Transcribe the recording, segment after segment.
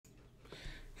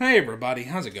Hey everybody,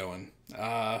 how's it going?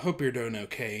 Hope you're doing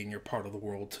okay in your part of the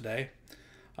world today.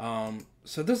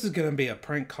 So this is gonna be a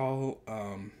prank call.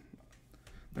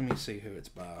 Let me see who it's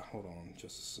by. Hold on,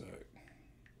 just a sec.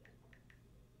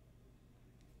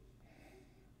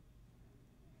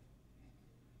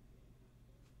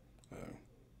 Oh.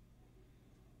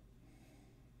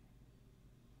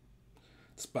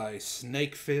 It's by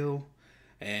Snakeville,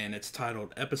 and it's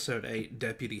titled Episode 8,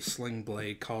 Deputy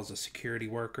Slingblade Calls a Security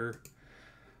Worker.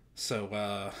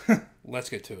 So, let's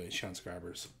get to it,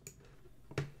 subscribers.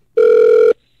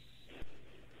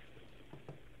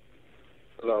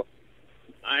 Hello.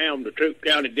 I am the Troop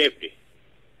County Deputy.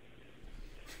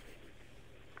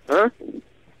 Huh?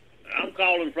 I'm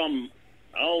calling from,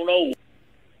 I don't know.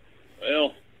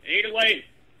 Well, anyway,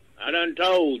 I done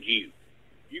told you.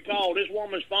 You called this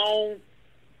woman's phone?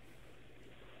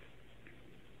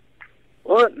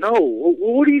 What? No.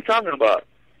 What are you talking about?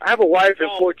 I have a wife and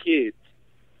 4 kids.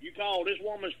 You called this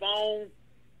woman's phone?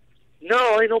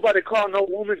 No, ain't nobody called no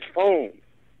woman's phone.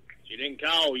 She didn't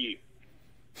call you.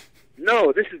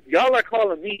 No, y'all are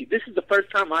calling me. This is the first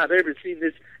time I've ever seen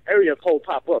this area code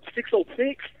pop up.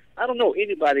 606? I don't know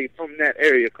anybody from that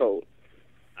area code.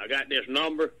 I got this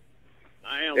number.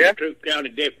 I am the Troop County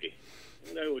Deputy.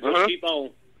 Just keep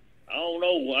on. I don't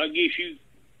know. I guess you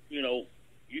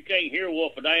can't hear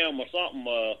worth a damn or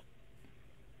something.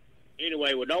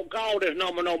 Anyway, well, don't call this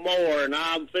number no more, and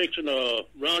I'm fixing to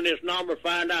run this number,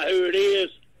 find out who it is.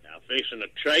 I'm fixing to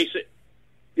trace it.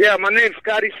 Yeah, my name's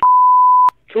Scotty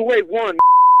 281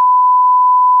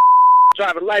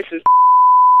 driver license.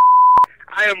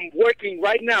 I am working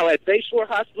right now at Bayshore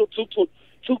Hospital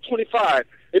 225.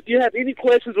 If you have any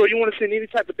questions or you want to send any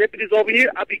type of deputies over here,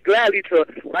 I'll be gladly to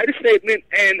write a statement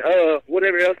and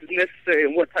whatever else is necessary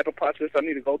and what type of process I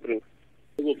need to go through.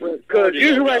 Because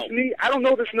you harass me, I don't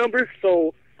know this number,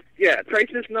 so yeah, trace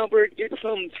this number, get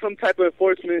some type of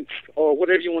enforcement or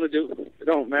whatever you want to do. It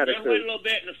don't matter. Just wait a little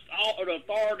bit, and the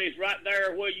authorities right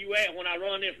there where you at when I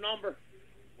run this number,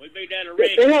 we be there to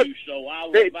arrest you, so I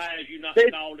would advise you not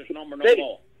to call this number no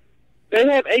more. They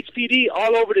have HPD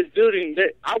all over this building.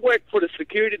 I work for the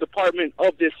security department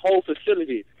of this whole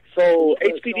facility, so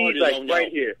HPD is like right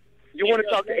here. You want to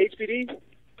talk to HPD?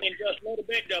 In just a little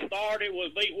bit, the authority will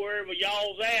be wherever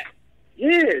y'all's at.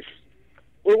 Yes.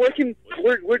 We're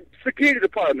security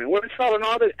department. We're installing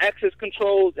all the access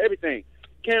controls, everything.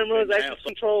 Cameras, access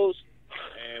controls.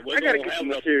 I gotta get some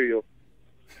material.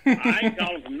 I ain't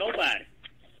calling from nobody.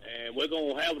 And we're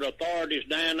going to have the authorities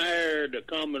down there to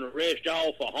come and arrest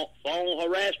y'all for phone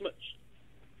harassments.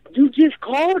 You just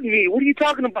called me. What are you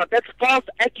talking about? That's false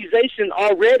accusation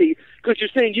already, because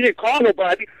you're saying you didn't call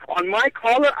nobody on my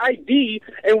caller ID,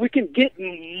 and we can get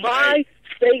my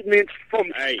statements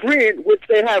from Sprint, which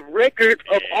they have records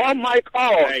of all my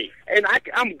calls, and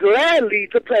I'm gladly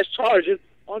to press charges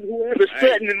on whoever's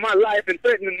threatening my life and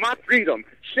threatening my freedom.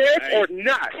 Sheriff or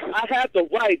not, I have the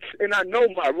rights, and I know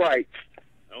my rights.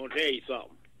 I'm going to tell you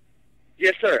something.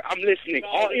 Yes, sir. I'm listening.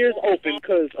 All ears open,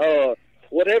 because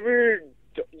whatever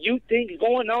you think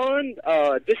going on,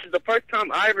 this is the first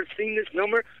time I ever seen this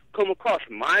number come across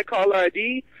my caller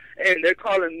ID, and they're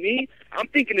calling me. I'm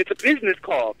thinking it's a business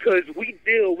call, because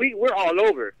we're all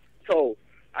over. So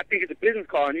I think it's a business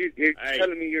call, and you're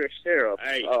telling me you're a sheriff.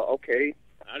 Okay.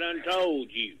 I done told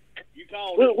you. You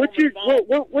called what's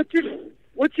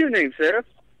your name, Sheriff?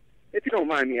 If you don't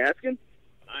mind me asking.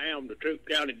 I am the Troop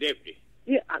County Deputy.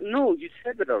 Yeah, I know. You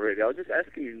said that already. I was just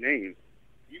asking your name.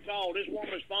 You called this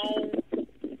woman's phone?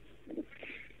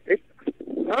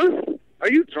 Huh? Are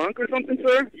you drunk or something,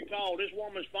 sir? You called this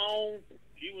woman's phone?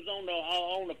 She was on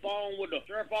the phone with the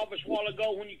sheriff office a while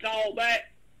ago when you called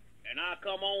back, and I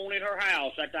come on in her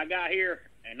house after I got here,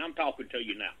 and I'm talking to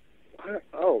you now.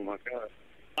 Oh my God.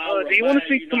 Do you want to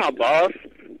speak to my boss?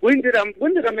 When did I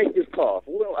make this call?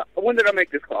 When did I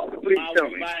make this call? Please tell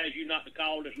me. I advise you not to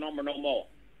call this number no more.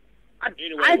 I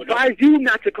advise you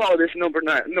not to call this number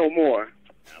no more.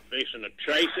 I'm fixing to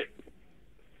trace it.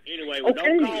 Anyway,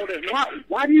 don't call this number.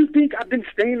 Why do you think I've been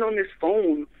staying on this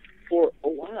phone for a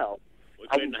while?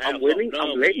 I'm willing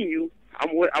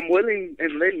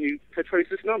and letting you to trace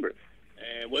this number.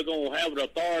 And we're going to have the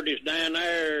authorities down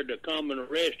there to come and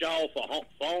arrest y'all for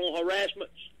phone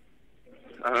harassments.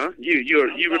 Uh-huh.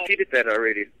 You repeated that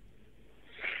already.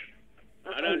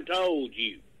 I done told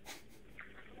you.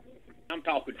 I'm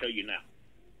talking to you now.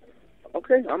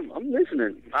 Okay, I'm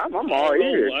listening. I'm all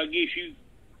ears. I guess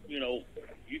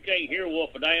you can't hear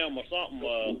worth a damn or something.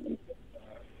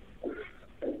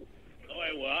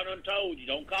 Well, I done told you,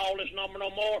 don't call this number no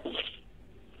more.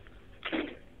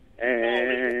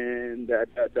 And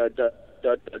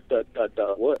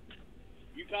what?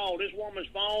 You called this woman's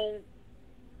phone?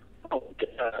 Oh,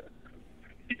 God.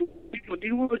 Do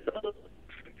you want to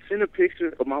send a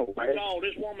picture of my wife? Call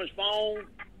this woman's phone.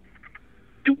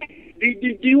 Do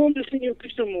you want to send you a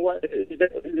picture of my wife? Is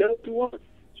that what you want?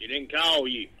 She didn't call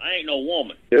you. I ain't no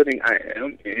woman. Building I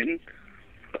am in.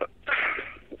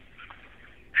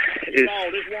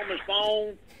 Call this woman's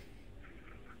phone.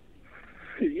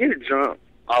 You're drunk,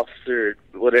 officer,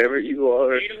 whatever you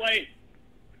are. Anyway,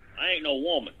 I ain't no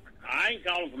woman. I ain't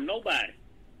calling from nobody.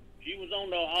 She was on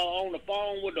the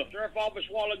phone with the sheriff office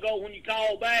a while ago when you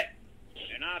called back,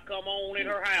 and I come on in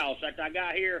her house after I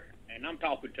got here, and I'm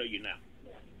talking to you now.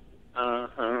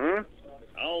 Uh-huh.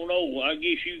 I don't know. I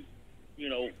guess you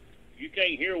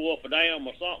can't hear worth a damn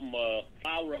or something.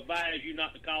 I'll advise you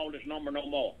not to call this number no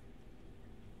more.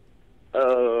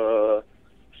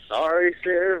 Sorry,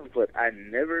 sir, but I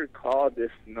never called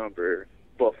this number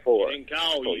before. She didn't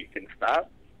call so you. You can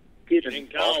stop giving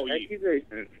Didn't call false you.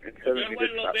 accusations and telling me Wait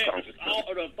to a little stop bit. calling. All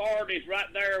of the authorities right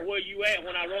there where you at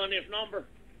when I run this number,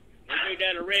 they need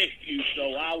that arrest you,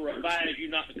 so I'll advise you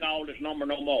not to call this number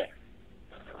no more.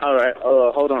 All right,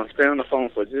 hold on. Stay on the phone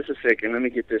for just a second. Let me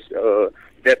get this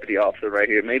deputy officer right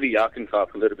here. Maybe y'all can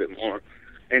talk a little bit more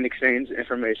and exchange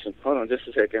information. Hold on just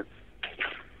a second.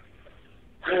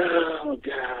 Oh,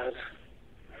 God.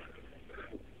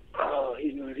 Oh,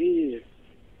 he's not here.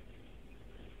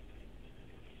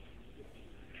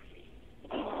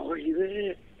 Oh, where you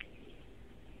at?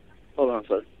 Hold on,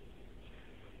 sir.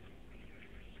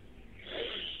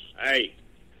 Hey.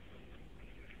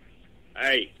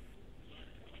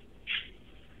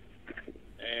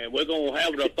 And we're going to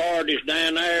have the authorities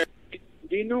down there.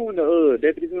 Do you know when the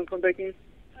deputy's going to come back in?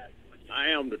 I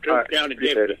am the Troop County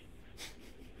deputy.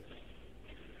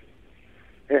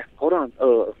 Yeah, hold on.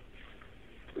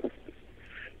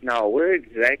 Now, where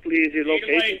exactly is your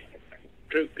location? Anyway,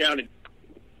 Troop County.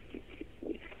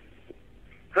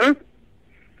 Huh?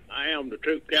 I am the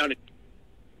Troop County.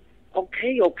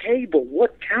 Okay, but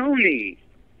what county?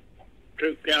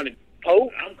 Troop County.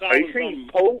 Polk? I'm Are calling you saying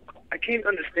from... Polk? I can't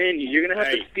understand you. You're going to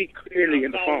have to speak clearly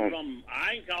in the phone.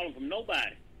 I ain't calling from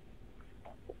nobody.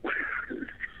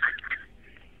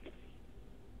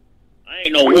 I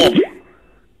ain't no woman.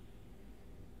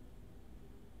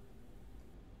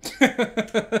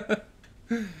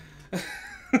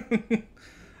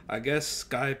 I guess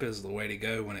Skype is the way to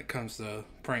go when it comes to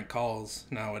prank calls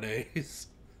nowadays.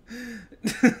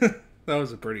 That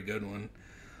was a pretty good one.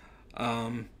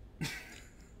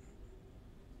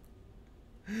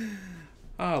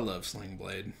 I love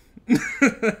Slingblade.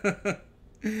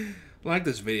 Like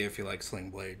this video if you like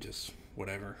Slingblade, just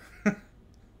whatever.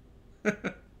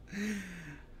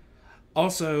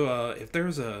 Also, if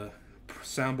there's a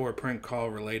soundboard prank call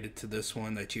related to this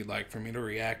one that you'd like for me to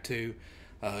react to,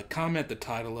 comment the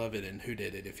title of it and who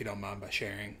did it if you don't mind by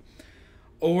sharing.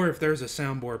 Or if there's a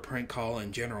soundboard prank call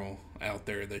in general out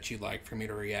there that you'd like for me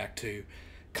to react to,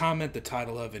 comment the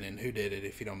title of it and who did it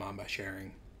if you don't mind by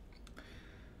sharing.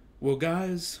 Well,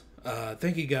 guys,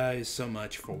 thank you guys so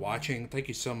much for watching. Thank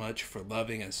you so much for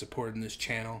loving and supporting this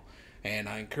channel, and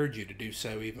I encourage you to do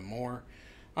so even more.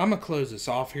 I'm going to close this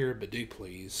off here, but do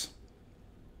please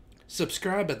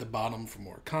subscribe at the bottom for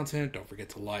more content. Don't forget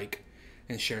to like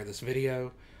and share this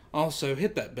video. Also,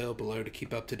 hit that bell below to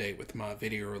keep up to date with my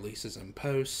video releases and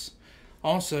posts.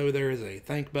 Also, there is a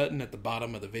thank button at the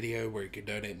bottom of the video where you can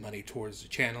donate money towards the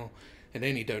channel, and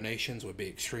any donations would be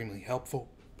extremely helpful.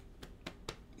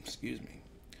 Excuse me.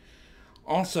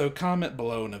 Also, comment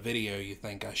below in a video you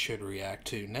think I should react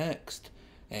to next.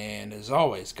 And as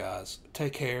always, guys,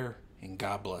 take care and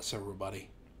God bless everybody.